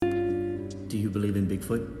Do you believe in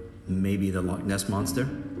Bigfoot? Maybe the Loch Ness Monster?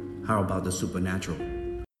 How about the supernatural?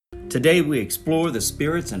 Today we explore the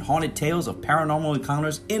spirits and haunted tales of paranormal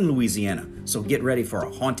encounters in Louisiana. So get ready for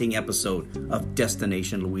a haunting episode of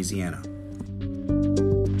Destination Louisiana.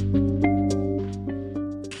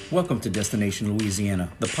 Welcome to Destination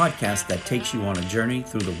Louisiana, the podcast that takes you on a journey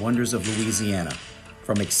through the wonders of Louisiana.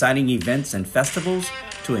 From exciting events and festivals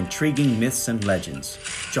to intriguing myths and legends.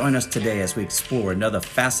 Join us today as we explore another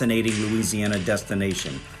fascinating Louisiana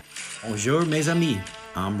destination. Bonjour, mes amis.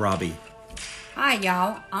 I'm Robbie. Hi,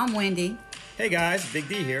 y'all. I'm Wendy. Hey, guys. Big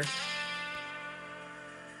D here.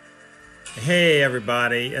 Hey,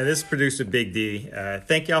 everybody. This is producer Big D.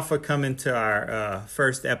 Thank y'all for coming to our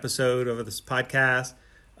first episode of this podcast.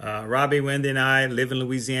 Robbie, Wendy, and I live in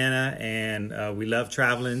Louisiana, and we love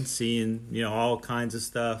traveling, seeing, all kinds of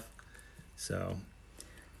stuff. So.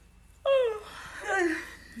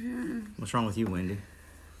 What's wrong with you, Wendy?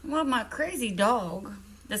 Well, my crazy dog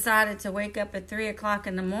decided to wake up at 3 o'clock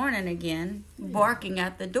in the morning again, barking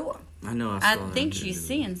at the door. I know. I think she's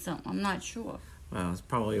seeing something. I'm not sure. Well, it's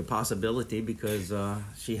probably a possibility because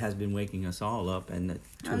she has been waking us all up, and at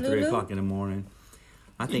 2 or 3 o'clock in the morning,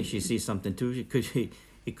 I think she sees something too.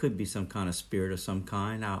 It could be some kind of spirit of some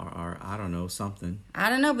kind, or I don't know, something. I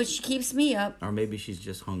don't know, but she keeps me up. Or maybe she's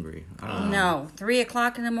just hungry. I don't know. No, 3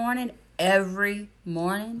 o'clock in the morning, every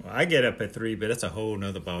morning. Well, I get up at 3, but that's a whole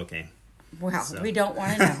nother ball game. Well, we don't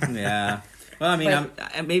want to know. Yeah. Well, I mean,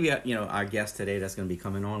 maybe our guest today that's going to be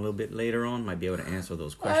coming on a little bit later on might be able to answer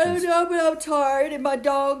those questions. I don't know, but I'm tired, and my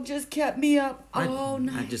dog just kept me up all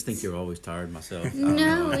night. I just think you're always tired myself.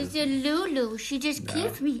 No, it's a Lulu. She just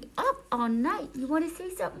keeps me up all night. You want to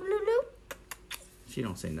say something, Lulu? She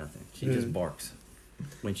don't say nothing. She just barks.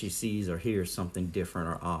 When she sees or hears something different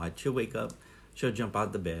or odd, she'll wake up. She'll jump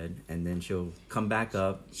out the bed, and then she'll come back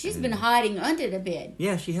up. She's been hiding under the bed.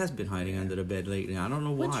 Yeah, she has been hiding under the bed lately. I don't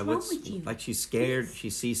know why. What's wrong with you? Like she's scared. She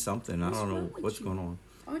sees something. I don't know what's going on.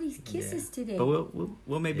 All these kisses today. But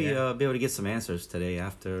we'll maybe be able to get some answers today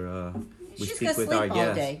after we She's speak gonna with our sleep all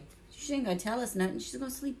guest. day. She ain't gonna tell us nothing. She's gonna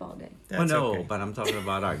sleep all day. Okay. But I'm talking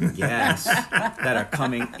about our guests that are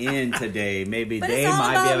coming in today. Maybe But they it's all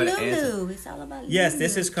might about be able to Lulu. answer. It's all about Lulu. Yes,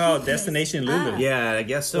 this is called Destination Lulu. Yeah, I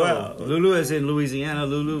guess so. Well, Lulu is in Louisiana.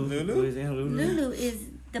 Louisiana, Lulu. Lulu is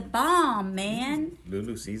the bomb, man.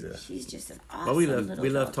 Lulu Caesar. She's just an awesome But we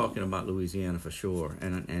love doggy. talking about Louisiana for sure,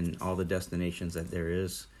 and all the destinations that there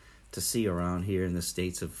is to see around here in the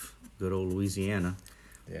states of good old Louisiana.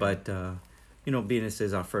 Yeah. But being this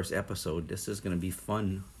is our first episode, this is going to be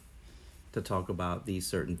fun to talk about these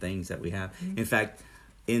certain things that we have. In fact,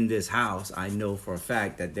 in this house, I know for a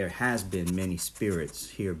fact that there has been many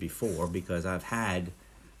spirits here before because I've had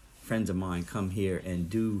friends of mine come here and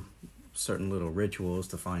do certain little rituals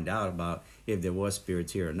to find out about if there was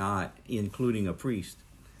spirits here or not, including a priest.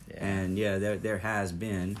 Yeah. And there has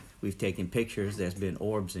been. We've taken pictures. There's been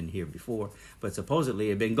orbs in here before, but supposedly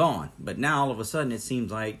they've been gone. But now all of a sudden it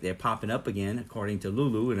seems like they're popping up again, according to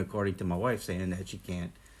Lulu and according to my wife, saying that she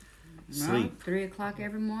can't sleep. 3 o'clock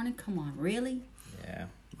every morning. Come on, really? Yeah.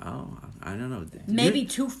 Oh, I don't know. Maybe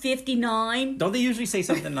 2:59. Don't they usually say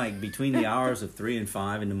something like between the hours of 3 and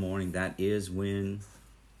 5 in the morning? That is when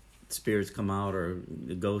spirits come out or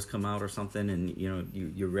the ghosts come out or something, and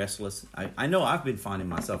you're restless. I know I've been finding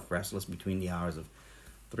myself restless between the hours of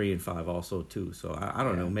 3 and 5 also too. So I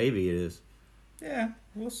don't know. Maybe it is. Yeah,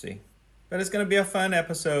 we'll see. But it's going to be a fun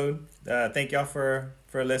episode. Thank y'all for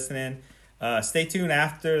listening. Stay tuned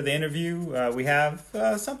after the interview. We have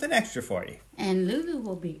something extra for you. And Lulu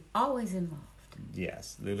will be always involved.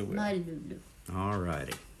 Yes, Lulu will. My Lulu. All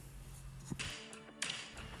righty.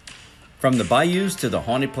 From the bayous to the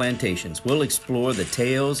haunted plantations, we'll explore the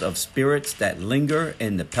tales of spirits that linger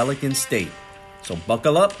in the Pelican State. So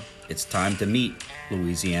buckle up. It's time to meet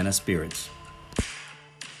Louisiana Spirits.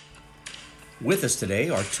 With us today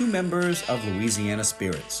are two members of Louisiana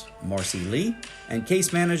Spirits, Marcy Lee and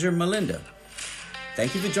case manager Melinda.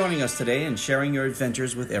 Thank you for joining us today and sharing your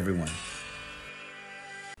adventures with everyone.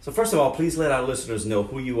 So first of all, please let our listeners know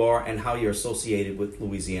who you are and how you're associated with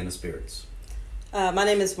Louisiana Spirits. My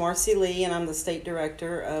name is Marcy Lee, and I'm the state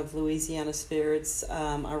director of Louisiana Spirits.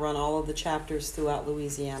 I run all of the chapters throughout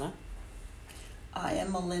Louisiana. I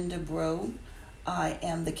am Melinda Bro. I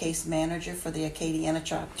am the case manager for the Acadiana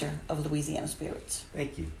chapter of Louisiana Spirits.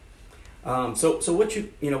 Thank you. So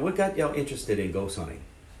what got y'all interested in ghost hunting?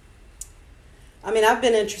 I mean, I've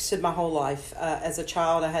been interested my whole life. As a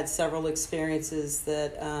child, I had several experiences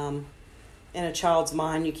that in a child's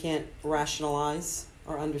mind you can't rationalize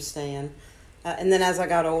or understand. And then as I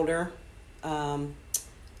got older,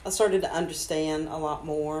 I started to understand a lot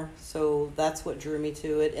more. So that's what drew me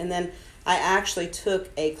to it. And then I actually took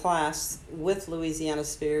a class with Louisiana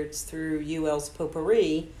Spirits through UL's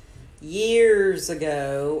Potpourri years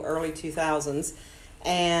ago, early 2000s,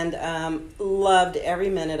 and loved every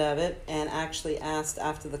minute of it, and actually asked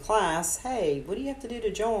after the class, hey, what do you have to do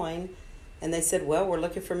to join? And they said, well, we're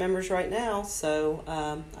looking for members right now,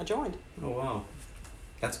 so I joined. Oh, wow.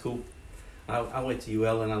 That's cool. I went to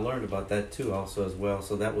UL and I learned about that too also as well,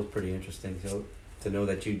 so that was pretty interesting to know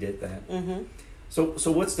that you did that. Mm-hmm.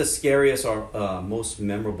 So what's the scariest or most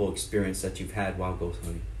memorable experience that you've had while ghost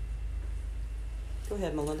hunting? Go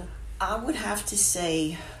ahead, Melinda. I would have to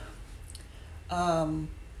say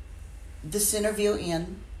the Centerville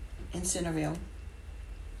Inn in Centerville.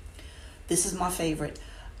 This is my favorite.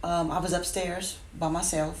 I was upstairs by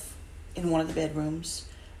myself in one of the bedrooms,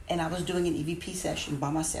 and I was doing an EVP session by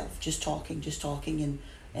myself, just talking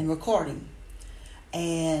and recording.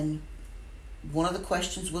 And one of the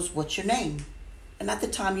questions was, what's your name? And at the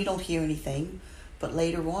time you don't hear anything, but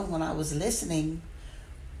later on when I was listening,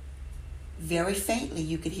 very faintly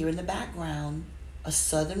you could hear in the background a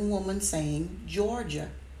Southern woman saying Georgia.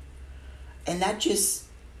 And that just,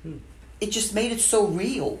 it just made it so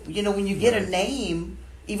real. You know, when you get a name,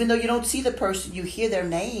 even though you don't see the person, you hear their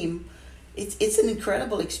name, it's an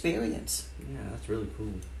incredible experience. Yeah, that's really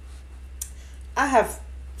cool. I have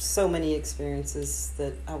so many experiences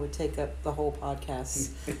that I would take up the whole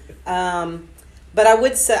podcast. But I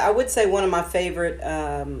would say one of my favorite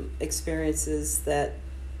experiences that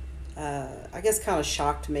I guess kind of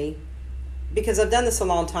shocked me, because I've done this a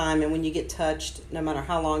long time, and when you get touched, no matter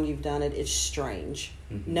how long you've done it, it's strange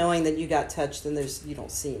knowing that you got touched and you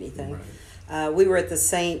don't see anything. Right. We were at the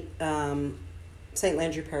St.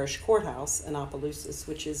 Landry Parish Courthouse in Opelousas,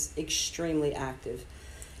 which is extremely active.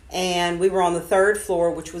 And we were on the third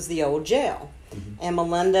floor, which was the old jail. And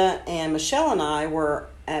Melinda and Michelle and I were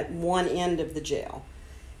at one end of the jail.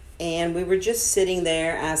 And we were just sitting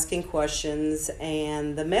there asking questions,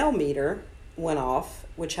 and the mail meter went off,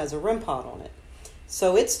 which has a REM pod on it.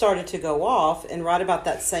 So it started to go off, and right about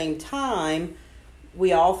that same time,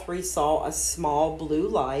 we all three saw a small blue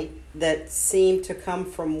light that seemed to come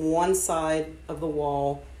from one side of the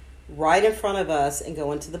wall right in front of us and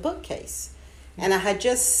go into the bookcase. And I had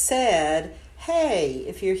just said, hey,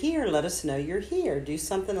 if you're here, let us know you're here. Do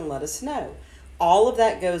something and let us know. All of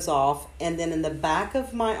that goes off, and then in the back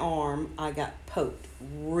of my arm, I got poked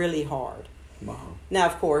really hard. Wow. Now,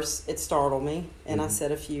 of course, it startled me, and I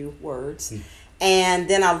said a few words. And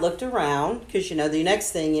then I looked around, because, the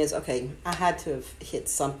next thing is, okay, I had to have hit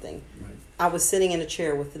something. Right. I was sitting in a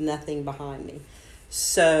chair with nothing behind me.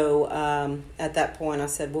 So at that point, I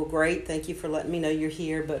said, well, great, thank you for letting me know you're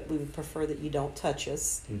here, but we would prefer that you don't touch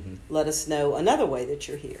us. Let us know another way that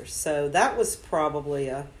you're here. So that was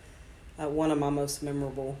probably one of my most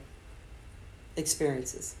memorable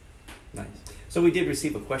experiences. Nice. So we did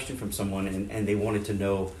receive a question from someone, and they wanted to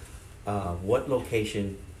know what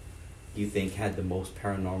location you think had the most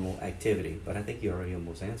paranormal activity. But I think you already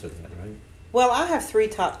almost answered that, right? Well, I have three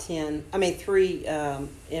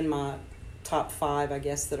in my top 5, I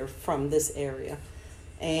guess, that are from this area.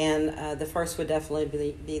 And the first would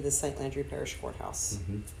definitely be the St. Landry Parish Courthouse.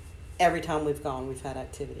 Every time we've gone, we've had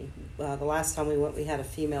activity. The last time we went, we had a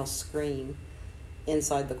female scream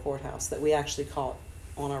inside the courthouse that we actually caught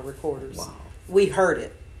on our recorders. Wow. We heard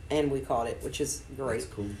it, and we caught it, which is great.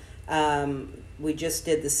 That's cool. We just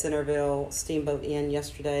did the Centerville Steamboat Inn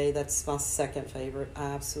yesterday. That's my second favorite. I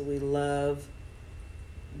absolutely love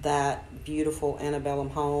that beautiful antebellum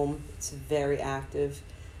home. It's very active,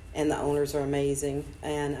 and the owners are amazing.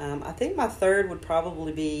 And I think my third would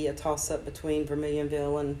probably be a toss-up between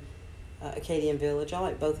Vermilionville and Acadian Village. I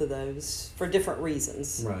like both of those for different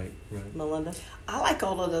reasons. Right. Melinda? I like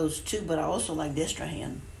all of those too, but I also like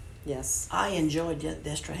Destrehan. Yes. I enjoyed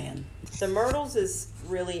Destrehan. The Myrtles is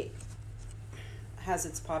really has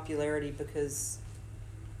its popularity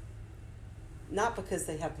not because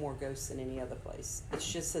they have more ghosts than any other place.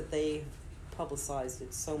 It's just that they publicized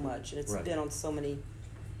it so much, and it's been on so many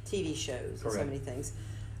TV shows and so many things.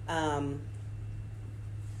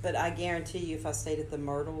 But I guarantee you, if I stayed at the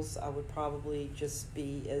Myrtles, I would probably just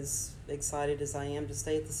be as excited as I am to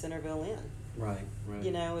stay at the Centerville Inn. Right.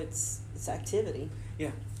 It's activity.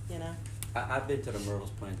 Yeah. I've been to the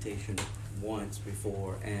Myrtles Plantation once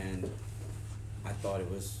before, and I thought it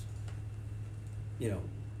was,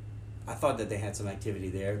 I thought that they had some activity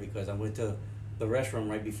there, because I went to the restaurant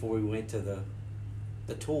right before we went to the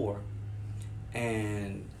tour,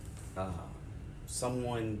 and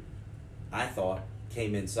someone, I thought,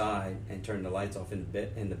 came inside and turned the lights off in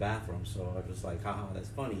the bathroom. So I was like, haha, that's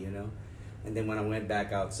funny, And then when I went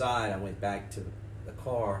back outside, I went back to the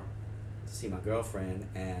car to see my girlfriend,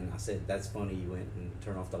 and I said, "That's funny, you went and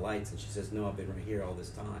turned off the lights." And she says, "No, I've been right here all this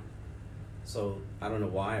time." So I don't know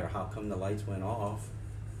why or how come the lights went off.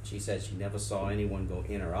 She said she never saw anyone go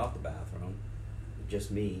in or out the bathroom, just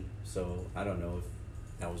me. So I don't know if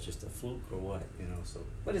that was just a fluke or what, so,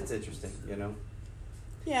 but it's interesting,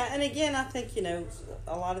 Yeah, and again, I think,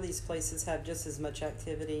 a lot of these places have just as much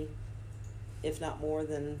activity, if not more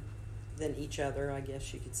than each other, I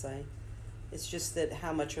guess you could say. It's just that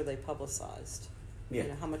how much are they publicized? Yeah.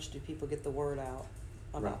 How much do people get the word out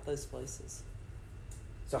about Right. those places?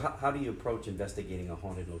 So how do you approach investigating a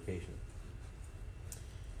haunted location?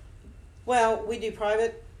 Well, we do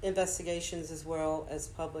private investigations as well as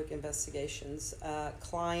public investigations.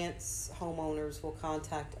 Clients, homeowners will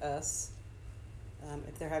contact us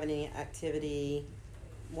if they're having any activity,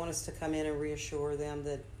 want us to come in and reassure them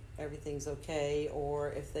that everything's okay,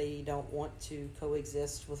 or if they don't want to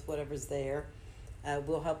coexist with whatever's there,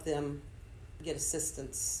 we'll help them get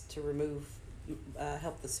assistance to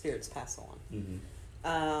help the spirits pass on.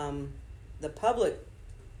 Mm-hmm. The public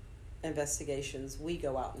investigations we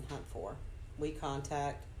go out and hunt for. We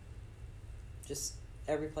contact just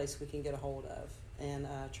every place we can get a hold of and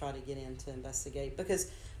try to get in to investigate,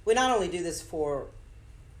 because we not only do this for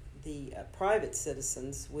the private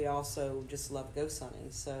citizens, we also just love ghost hunting.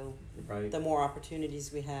 So Right. the more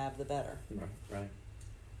opportunities we have, the better. Right.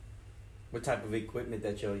 What type of equipment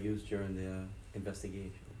that y'all use during the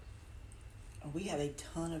investigation? We have a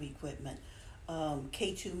ton of equipment.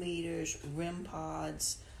 K2 meters, REM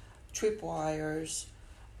pods, tripwires,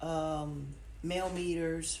 mail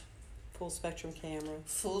meters, Full spectrum camera.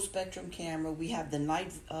 full spectrum camera. We have the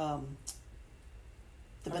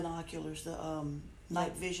binoculars, the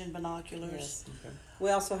night vision binoculars. Yes. Okay.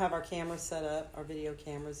 We also have our cameras set up, our video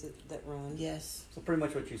cameras that run. Yes. So pretty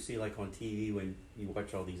much what you see like on TV when you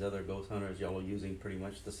watch all these other ghost hunters, y'all are using pretty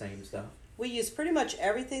much the same stuff? We use pretty much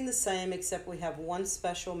everything the same, except we have one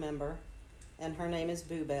special member, and her name is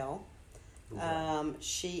Boo Bell.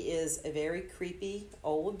 She is a very creepy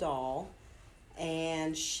old doll,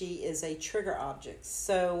 and she is a trigger object.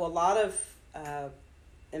 So a lot of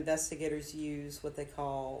investigators use what they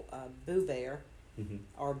call Boo Bear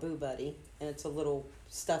Mm-hmm. or Boo Buddy, and it's a little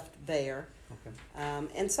stuffed bear. Okay.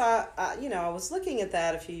 And so I was looking at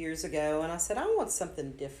that a few years ago, and I said, I want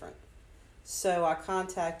something different. So I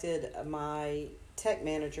contacted my tech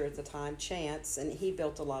manager at the time, Chance, and he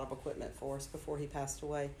built a lot of equipment for us before he passed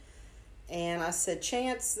away. And I said,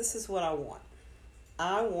 Chance, this is what I want.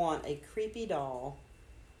 I want a creepy doll,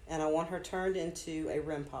 and I want her turned into a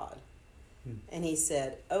REM pod. And he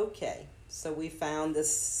said, okay. So we found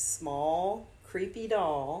this small, creepy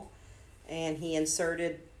doll, and he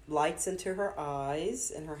inserted lights into her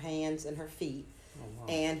eyes and her hands and her feet. Oh, wow.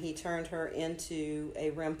 And he turned her into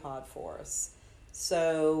a REM pod for us.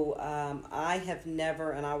 So I have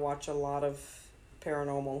never, and I watch a lot of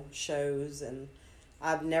paranormal shows, and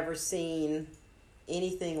I've never seen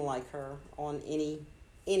anything like her on any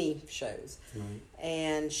shows. Right.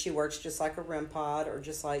 And she works just like a REM pod, or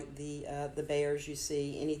just like the bears you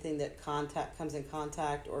see. Anything that comes in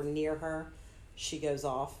contact or near her, she goes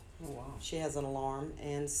off. Oh, wow. She has an alarm,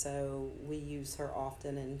 and so we use her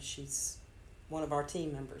often, and she's one of our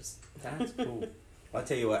team members. That's cool. Well, I'll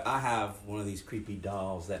tell you what, I have one of these creepy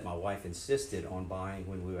dolls that my wife insisted on buying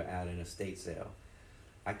when we were at an estate sale.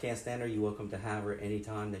 I can't stand her. You're welcome to have her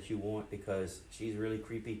anytime that you want, because she's really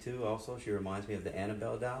creepy too. Also, she reminds me of the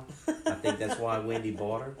Annabelle doll. I think that's why Wendy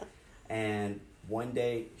bought her. And one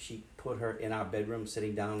day she put her in our bedroom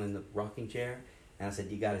sitting down in the rocking chair, and I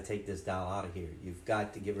said, you got to take this doll out of here. You've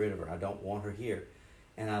got to get rid of her. I don't want her here.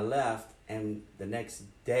 And I left, and the next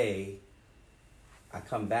day I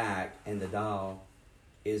come back, and the doll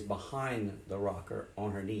is behind the rocker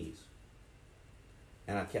on her knees.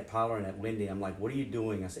 And I kept hollering at Wendy. I'm like, what are you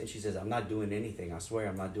doing? She says, I'm not doing anything. I swear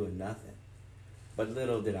I'm not doing nothing. But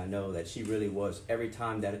little did I know that she really was. Every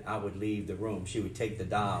time that I would leave the room, she would take the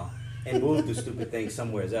doll and move the stupid thing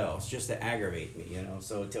somewhere else just to aggravate me,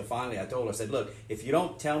 So until finally I told her, I said, look, if you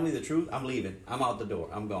don't tell me the truth, I'm leaving. I'm out the door.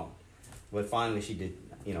 I'm gone. But finally she did,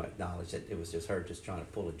 acknowledge that it was just her just trying to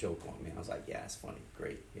pull a joke on me. I was like, yeah, it's funny.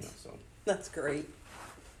 Great, so. That's great.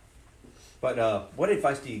 But what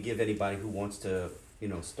advice do you give anybody who wants to,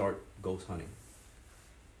 start ghost hunting?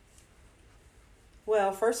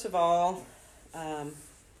 Well, first of all,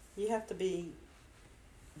 you have to be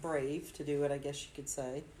brave to do it, I guess you could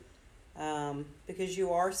say, because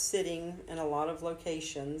you are sitting in a lot of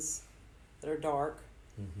locations that are dark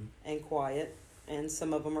Mm-hmm. and quiet, and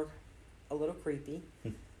some of them are a little creepy.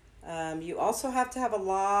 You also have to have a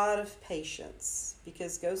lot of patience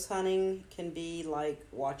because ghost hunting can be like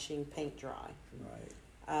watching paint dry.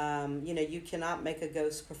 Right. You cannot make a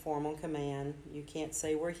ghost perform on command. You can't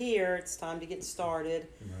say, we're here, it's time to get started.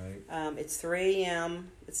 Right. It's 3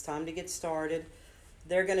 a.m., it's time to get started.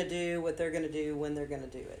 They're going to do what they're going to do when they're going to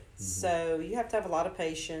do it. Mhm. So you have to have a lot of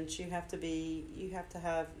patience. You have to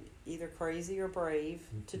have either crazy or brave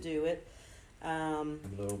to do it. A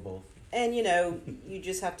little both. And you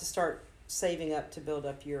just have to start saving up to build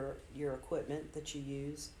up your equipment that you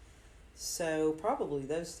use. So probably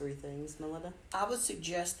those 3 things, Melinda. I would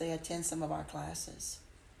suggest they attend some of our classes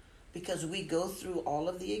because we go through all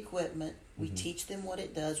of the equipment. We Mhm. teach them what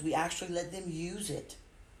it does. We actually let them use it.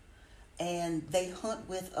 And they hunt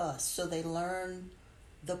with us, so they learn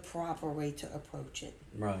the proper way to approach it.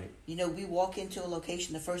 Right. We walk into a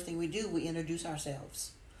location, the first thing we do, we introduce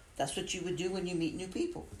ourselves. That's what you would do when you meet new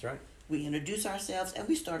people. That's right. We introduce ourselves and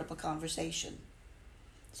we start up a conversation.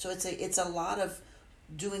 So it's a lot of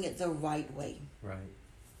doing it the right way. Right.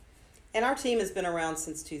 And our team has been around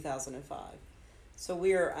since 2005. So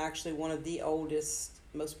we are actually one of the oldest,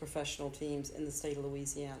 most professional teams in the state of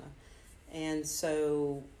Louisiana.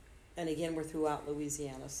 And again, we're throughout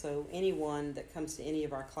Louisiana. So anyone that comes to any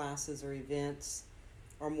of our classes or events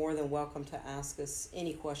are more than welcome to ask us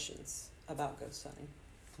any questions about ghost hunting.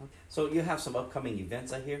 So you have some upcoming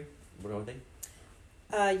events, I hear. What are they?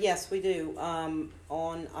 Yes, we do.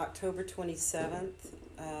 On October 27th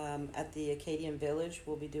at the Acadian Village,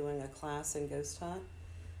 we'll be doing a class in ghost hunt.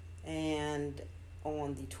 And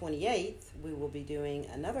on the 28th, we will be doing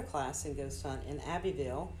another class in ghost hunt in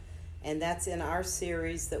Abbeville. And that's in our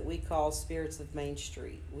series that we call Spirits of Main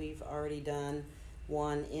Street. We've already done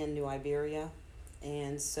one in New Iberia.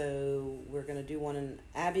 And so we're going to do one in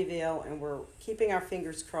Abbeville. And we're keeping our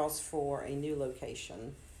fingers crossed for a new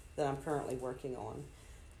location that I'm currently working on.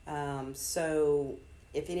 So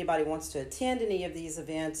if anybody wants to attend any of these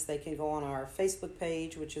events, they can go on our Facebook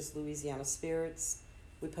page, which is Louisiana Spirits.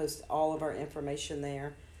 We post all of our information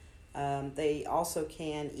there. They also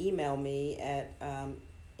can email me at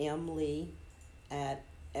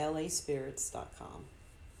mlee@laspirits.com.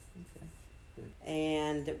 Okay. Good.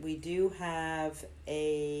 And we do have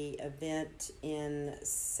a event in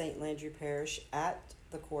St. Landry Parish at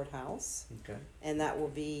the courthouse, Okay. and that will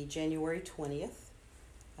be January 20th.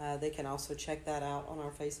 They can also check that out on our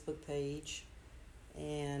Facebook page,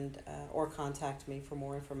 and or contact me for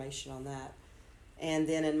more information on that. And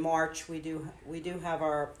then in March we do have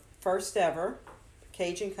our first ever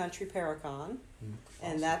Cajun Country Paracon,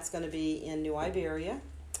 and that's going to be in New Iberia.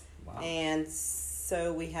 Wow. And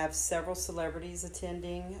so we have several celebrities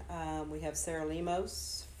attending. We have Sarah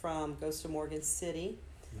Lemos from Ghost of Morgan City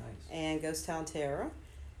Nice. and Ghost Town Terror.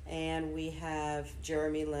 And we have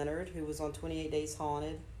Jeremy Leonard, who was on 28 Days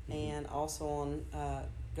Haunted and also on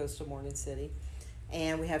Ghost of Morgan City.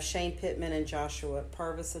 And we have Shane Pittman and Joshua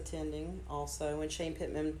Purvis attending also. And Shane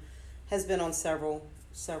Pittman has been on several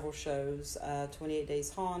shows, 28 Days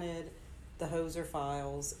Haunted, The Hoser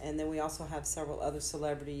Files, and then we also have several other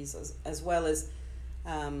celebrities as well as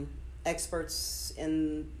experts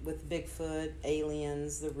with Bigfoot,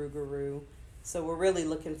 aliens, the Rougarou. So we're really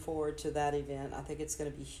looking forward to that event. I think it's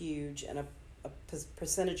going to be huge, and a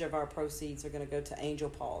percentage of our proceeds are going to go to Angel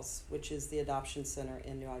Paws, which is the adoption center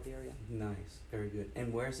in New Iberia. Nice. Very good.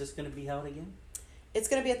 And where is this going to be held again? It's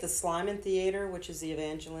going to be at the Slyman Theater, which is the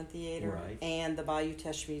Evangeline Theater, Right. and the Bayou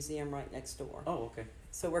Teche Museum right next door. Oh, okay.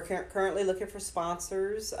 So we're currently looking for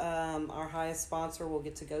sponsors. Our highest sponsor will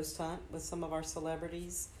get to ghost hunt with some of our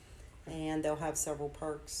celebrities, and they'll have several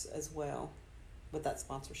perks as well with that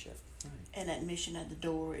sponsorship. Right. And admission at the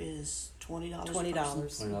door is $20. $20.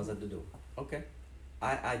 $20 at the door. Okay.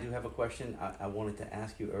 I do have a question I wanted to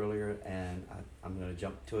ask you earlier, and I'm going to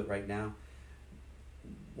jump to it right now.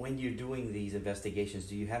 When you're doing these investigations,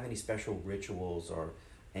 do you have any special rituals or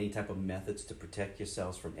any type of methods to protect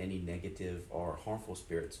yourselves from any negative or harmful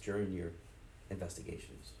spirits during your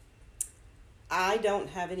investigations? I don't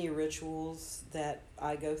have any rituals that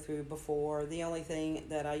I go through before. The only thing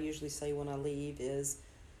that I usually say when I leave is,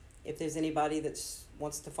 if there's anybody that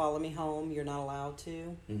wants to follow me home, you're not allowed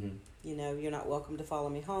to. Mm-hmm. You're not welcome to follow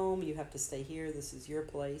me home. You have to stay here. This is your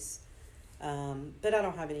place. But I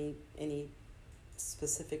don't have any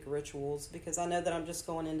specific rituals because I know that I'm just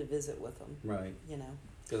going in to visit with them. Right.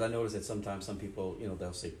 Because I notice that sometimes some people,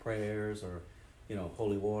 they'll say prayers or,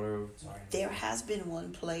 holy water. Sorry. There has been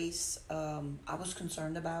one place I was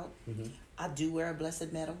concerned about. Mm-hmm. I do wear a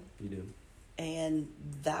blessed medal. You do. And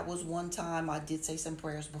that was one time I did say some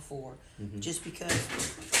prayers before. Mm-hmm. Just because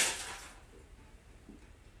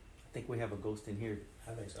I think we have a ghost in here.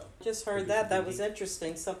 I think so. Just heard that. That was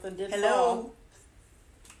interesting. Something did Hello. fall.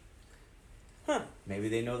 Huh. Maybe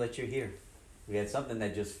they know that you're here. We had something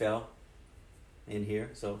that just fell in here,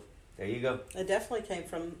 so there you go. It definitely came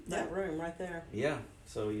from that Yeah. room right there. Yeah.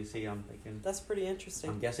 So you see, I'm thinking. That's pretty interesting.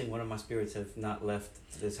 I'm guessing one of my spirits have not left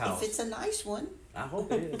this house. If it's a nice one, I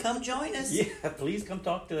hope it is. come join us. Yeah, please come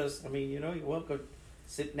talk to us. I mean, you know, you're welcome.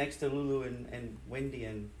 Sit next to Lulu and Wendy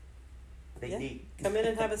and Big Yeah. D. Come in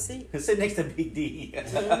and have a seat. Sit next to Big D.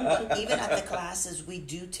 Even at the classes, we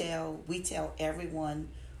tell everyone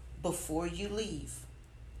before you leave.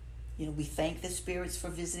 You know, we thank the spirits for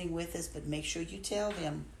visiting with us, but make sure you tell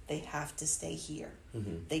them they have to stay here.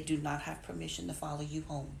 Mm-hmm. They do not have permission to follow you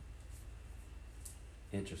home.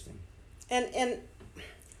 Interesting. And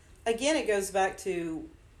again, it goes back to,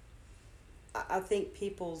 I think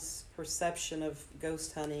people's perception of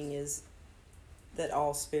ghost hunting is that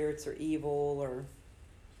all spirits are evil or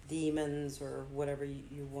demons or whatever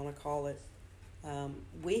you want to call it.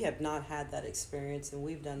 We have not had that experience, and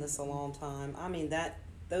we've done this a long time. I mean,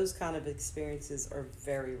 those kind of experiences are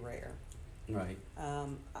very rare. Right.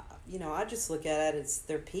 I just look at it as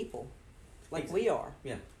they're people, like we are.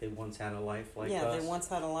 Yeah, they once had a life like Yeah, us. they once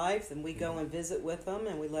had a life, and we go and visit with them,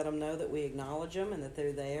 and we let them know that we acknowledge them and that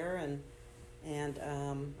they're there, and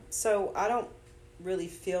so I don't really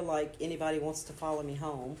feel like anybody wants to follow me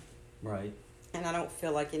home, Right. and I don't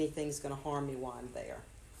feel like anything's going to harm me while I'm there.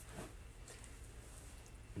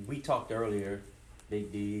 We talked earlier,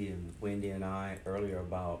 Big D and Wendy and I earlier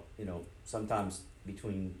about, sometimes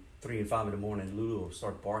between 3 and 5 in the morning, Lulu will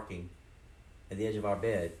start barking at the edge of our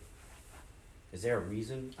bed. Is there a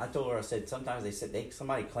reason? I told her, I said, sometimes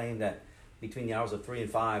somebody claimed that between the hours of 3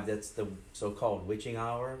 and 5, that's the so-called witching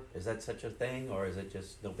hour. Is that such a thing, or is it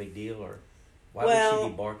just no big deal, or why would she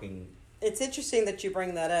be barking? It's interesting that you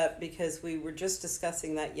bring that up, because we were just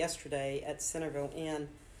discussing that yesterday at Centerville Inn.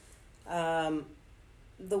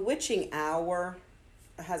 The witching hour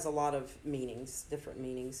has a lot of meanings, different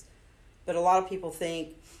meanings. But a lot of people think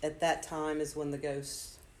at that time is when the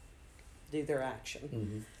ghosts do their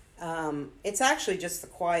action. Mm-hmm. It's actually just the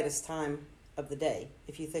quietest time of the day,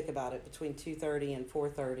 if you think about it, between 2:30 and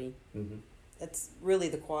 4:30. Mm-hmm. It's really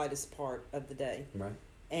the quietest part of the day. Right.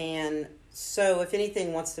 And so if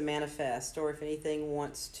anything wants to manifest, or if anything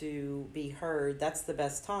wants to be heard, that's the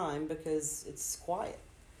best time, because it's quiet.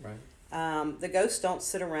 Right. The ghosts don't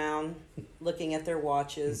sit around looking at their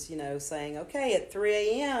watches, saying, okay, at 3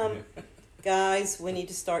 a.m., guys, we need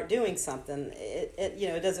to start doing something.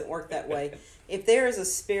 It doesn't work that way. If there is a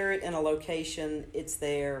spirit in a location, it's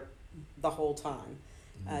there the whole time.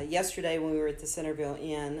 Yesterday when we were at the Centerville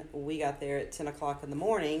Inn, we got there at 10 o'clock in the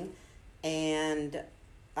morning, and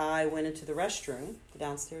I went into the restroom, the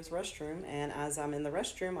downstairs restroom, and as I'm in the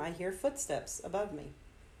restroom, I hear footsteps above me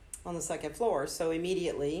on the second floor. So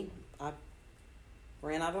immediately I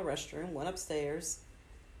ran out of the restroom, went upstairs,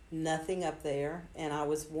 nothing up there, and I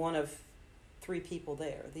was one of 3 people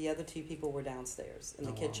there. The other 2 people were downstairs in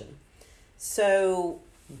the kitchen. Wow. So,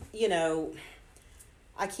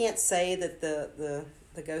 I can't say that the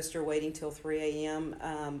ghosts are waiting till 3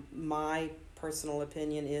 a.m. My personal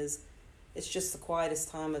opinion is it's just the quietest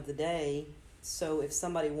time of the day. So if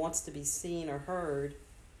somebody wants to be seen or heard,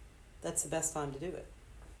 that's the best time to do it.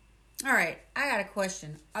 All right, I got a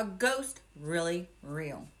question. Are ghosts really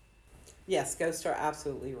real? Yes, ghosts are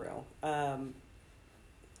absolutely real.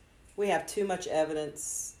 We have too much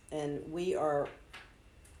evidence, and we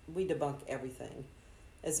debunk everything.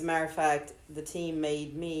 As a matter of fact, the team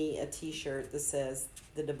made me a T-shirt that says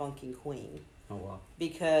 "The Debunking Queen." Oh, wow.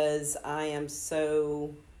 Because I am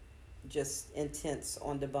so just intense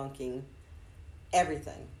on debunking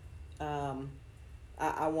everything.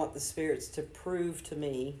 I want the spirits to prove to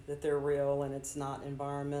me that they're real and it's not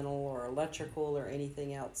environmental or electrical or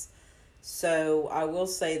anything else. So I will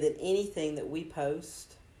say that anything that we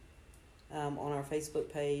post on our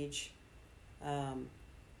Facebook page,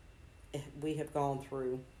 we have gone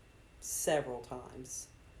through several times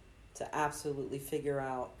to absolutely figure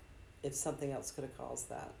out if something else could have caused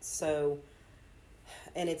that. So,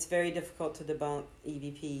 and it's very difficult to debunk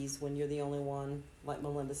EVPs when you're the only one, like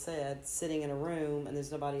Melinda said, sitting in a room and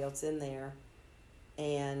there's nobody else in there,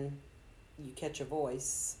 and you catch a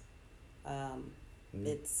voice.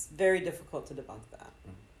 It's very difficult to debunk that.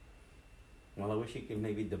 Well, I wish you could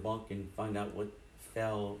maybe debunk and find out what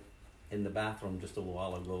fell in the bathroom just a little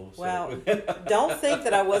while ago. So. Well, don't think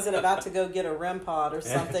that I wasn't about to go get a REM pod or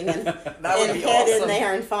something and That would be head in awesome.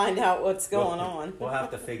 there and find out what's going on. We'll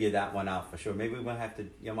have to figure that one out for sure. Maybe you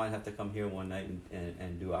might have to come here one night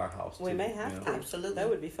and do our house too. We may have to. Absolutely. That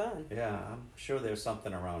would be fun. Yeah, I'm sure there's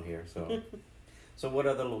something around here. So, So what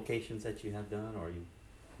other locations that you have done or you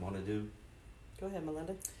want to do? Go ahead,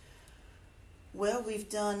 Melinda. Well,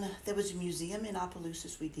 there was a museum in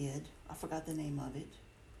Opelousas we did. I forgot the name of it.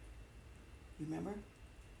 You remember?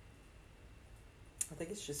 I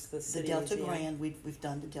think it's just the The city Delta museum. Grand. We've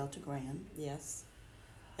done the Delta Grand. Yes,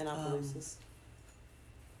 in Opelousas.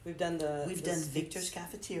 We've done the. We've done Victor's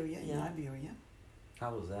Cafeteria in Yeah. Iberia.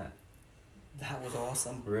 How was that? That was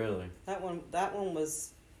awesome. Really? That one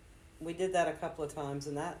was. We did that a couple of times,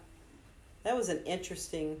 and that was an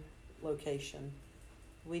interesting location.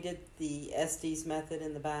 We did the Estes method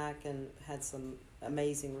in the back and had some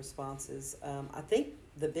amazing responses. I think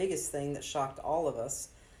the biggest thing that shocked all of us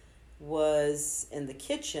was in the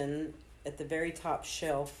kitchen. At the very top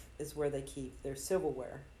shelf is where they keep their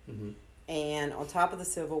silverware. Mm-hmm. And on top of the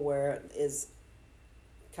silverware is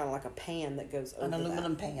kind of like a pan that goes over An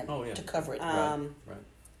aluminum that. pan Oh, yeah. to cover it. Right.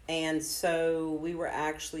 And so we were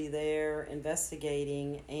actually there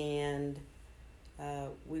investigating, and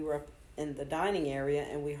we were up in the dining area,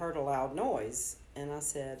 and we heard a loud noise. And I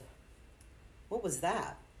said, "What was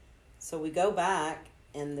that?" So we go back,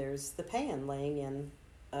 and there's the pan laying in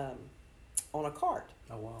on a cart.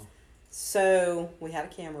 Oh, wow. So we had a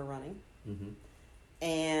camera running. Mm-hmm.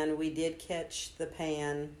 And we did catch the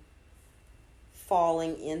pan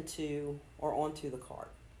falling into or onto the cart.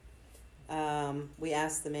 We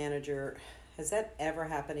asked the manager, "Has that ever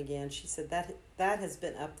happened again?" She said that has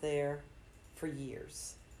been up there for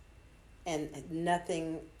years, and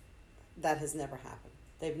nothing, that has never happened.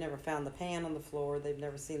 They've never found the pan on the floor. They've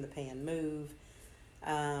never seen the pan move.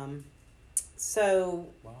 So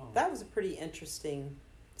Wow. that was a pretty interesting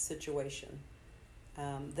situation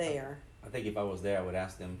there. I think if I was there, I would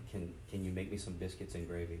ask them, "Can you make me some biscuits and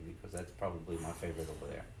gravy?" Because that's probably my favorite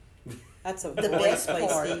over there. That's a The great best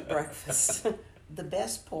place part- to eat breakfast. The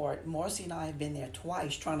best part, Marcy and I have been there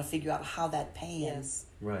twice trying to figure out how that pan Yes.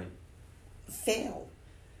 Right. fell.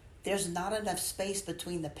 There's not enough space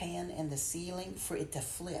between the pan and the ceiling for it to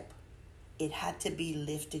flip. It had to be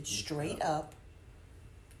lifted straight up,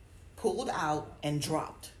 pulled out, and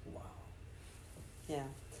dropped. Wow. Yeah.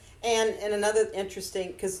 And another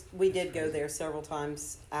interesting, because we did go there several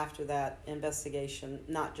times after that investigation,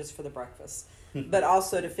 not just for the breakfast, but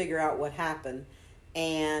also to figure out what happened.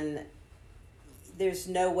 And there's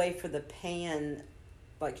no way for the pan,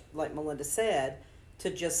 like Melinda said,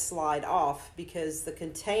 to just slide off, because the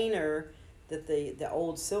container that the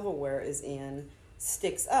old silverware is in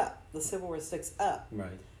sticks up. The silverware sticks up.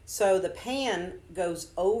 Right. So the pan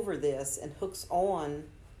goes over this and hooks on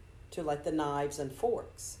to like the knives and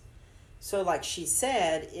forks. So like she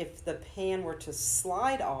said, if the pan were to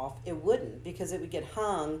slide off, it wouldn't, because it would get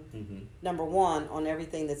hung, Mm-hmm. number one, on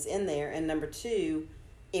everything that's in there, and number two,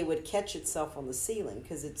 it would catch itself on the ceiling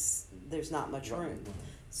because there's not much room.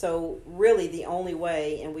 So really the only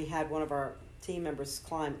way, and we had one of our team members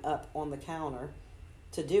climb up on the counter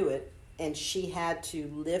to do it, and she had to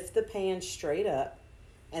lift the pan straight up,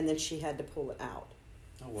 and then she had to pull it out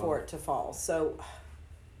Oh, wow. for it to fall. So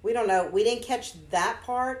we don't know. We didn't catch that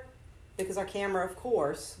part because our camera, of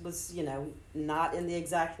course, was, not in the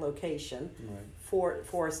exact location Right.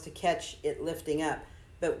 for us to catch it lifting up.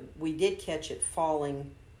 But we did catch it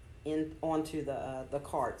falling onto the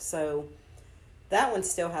cart. So that one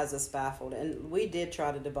still has us baffled, and we did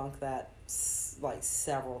try to debunk that like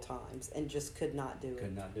several times and just could not do it.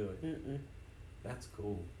 Could not do it. Mm-mm. That's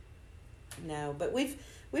cool. No, but we've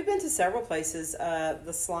been to several places. The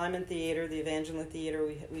Slyman Theater, the Evangeline Theater,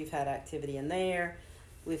 we've had activity in there.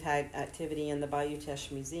 We've had activity in the Bayou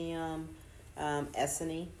Teche Museum,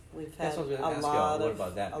 Essany. We've had That's what I was a going to ask lot y'all. of What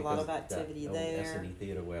about that? a lot of activity that there. Essany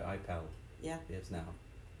Theater where iPal Yeah. is now.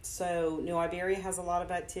 So New Iberia has a lot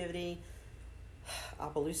of activity.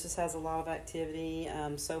 Opelousas has a lot of activity.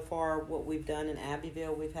 So far, what we've done in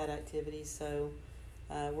Abbeville, we've had activity. So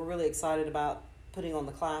we're really excited about putting on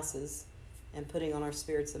the classes and putting on our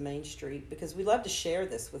Spirits of Main Street, because we love to share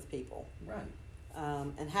this with people. Right.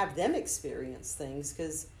 And have them experience things,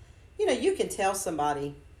 because you can tell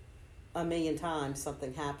somebody a million times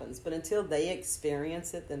something happens, but until they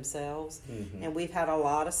experience it themselves, Mm-hmm. and we've had a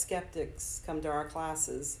lot of skeptics come to our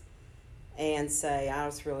classes and say, "I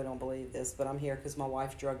just really don't believe this, but I'm here because my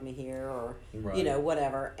wife drugged me here," or Right.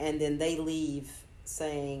 whatever, and then they leave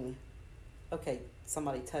saying, "Okay,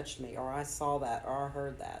 somebody touched me," or "I saw that," or "I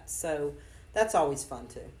heard that." So that's always fun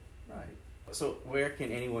too. Right. So where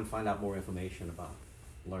can anyone find out more information about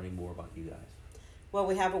learning more about you guys? Well,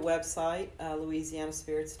 we have a website,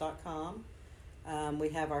 LouisianaSpirits.com. We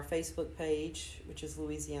have our Facebook page, which is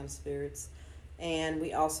Louisiana Spirits. And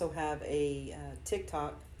we also have a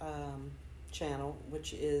TikTok channel,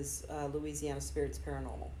 which is Louisiana Spirits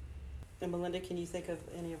Paranormal. And Melinda, can you think of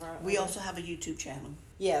any of our? We also have a YouTube channel.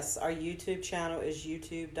 Yes, our YouTube channel is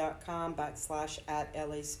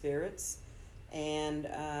youtube.com/@LA Spirits. And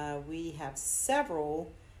we have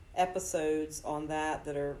several episodes on that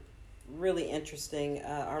are really interesting.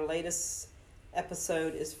 Our latest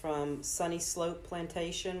episode is from Sunny Slope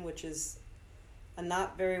Plantation, which is a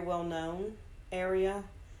not very well known area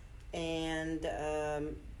and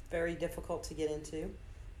very difficult to get into.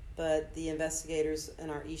 But the investigators in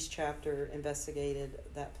our East chapter investigated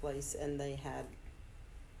that place, and they had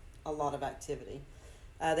a lot of activity.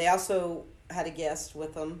 They also had a guest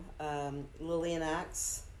with them, Lillian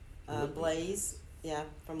Axe, Blaze. Yeah,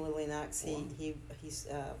 from Lillian Axe. Wow. He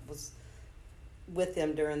was with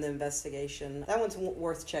them during the investigation. That one's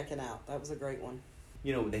worth checking out. That was a great one.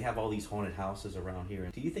 You know, they have all these haunted houses around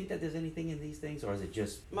here. Do you think that there's anything in these things, or is it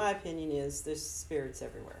just... My opinion is there's spirits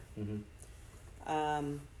everywhere. Mm-hmm.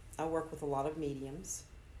 I work with a lot of mediums,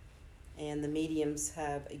 and the mediums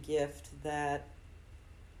have a gift that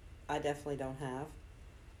I definitely don't have,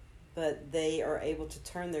 but they are able to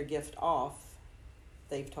turn their gift off,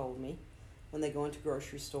 they've told me, when they go into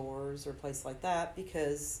grocery stores or places like that,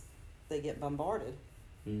 because they get bombarded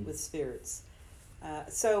with spirits.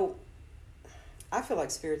 So I feel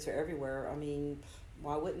like spirits are everywhere. I mean,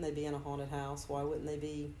 why wouldn't they be in a haunted house? Why wouldn't they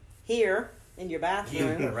be here in your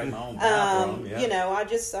bathroom? Right, my own bathroom. You know, I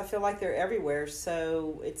feel like they're everywhere.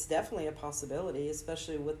 So it's definitely a possibility,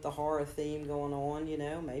 especially with the horror theme going on. You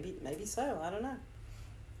know, maybe so. I don't know.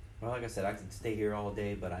 Well, like I said, I could stay here all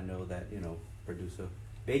day, but I know that, producer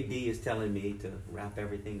Big D is telling me to wrap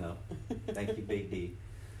everything up. Thank you, Big D.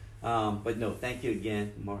 But no, thank you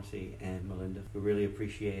again, Marcy and Melinda. We really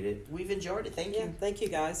appreciate it. We've enjoyed it. Thank Yeah, you. thank you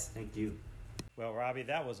guys. Thank you. Well, Robbie,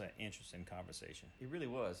 that was an interesting conversation. It really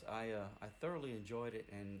was. I thoroughly enjoyed it,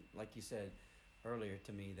 and like you said earlier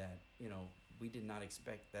to me, that we did not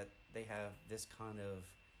expect that they have this kind of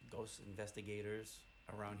ghost investigators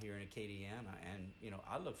around here in Acadiana, and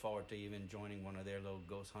I look forward to even joining one of their little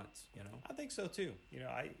ghost hunts. I think so too.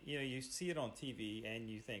 You see it on TV and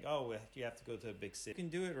you think, oh, well, you have to go to a big city. You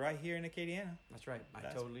can do it right here in Acadiana. That's right. I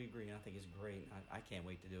totally agree, and I think it's great. I can't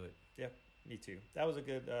wait to do it. Yep, me too. That was a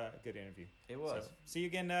good interview. It was. So, see you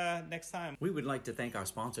again next time. We would like to thank our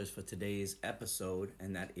sponsors for today's episode,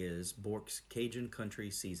 and that is Bork's Cajun Country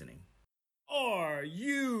Seasoning. Are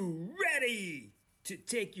you ready to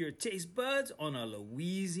take your taste buds on a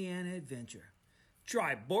Louisiana adventure?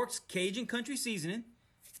 Try Bork's Cajun Country Seasoning,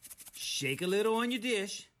 shake a little on your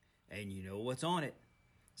dish, and you know what's on it.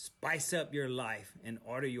 Spice up your life and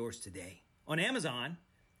order yours today on Amazon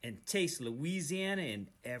and taste Louisiana in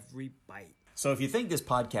every bite. So if you think this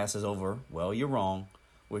podcast is over, well, you're wrong.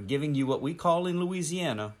 We're giving you what we call in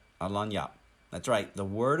Louisiana a lagniappe. That's right. The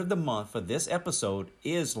word of the month for this episode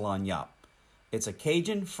is lagniappe. It's a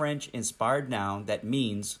Cajun French-inspired noun that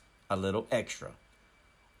means a little extra,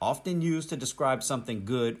 often used to describe something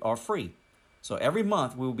good or free. So every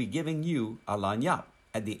month we will be giving you a lagniappe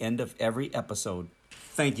at the end of every episode.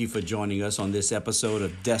 Thank you for joining us on this episode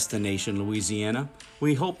of Destination Louisiana.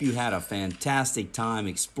 We hope you had a fantastic time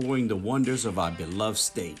exploring the wonders of our beloved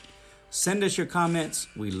state. Send us your comments.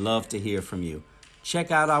 We love to hear from you.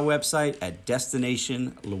 Check out our website at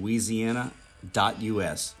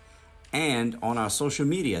destinationlouisiana.us. and on our social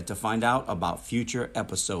media to find out about future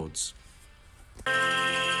episodes.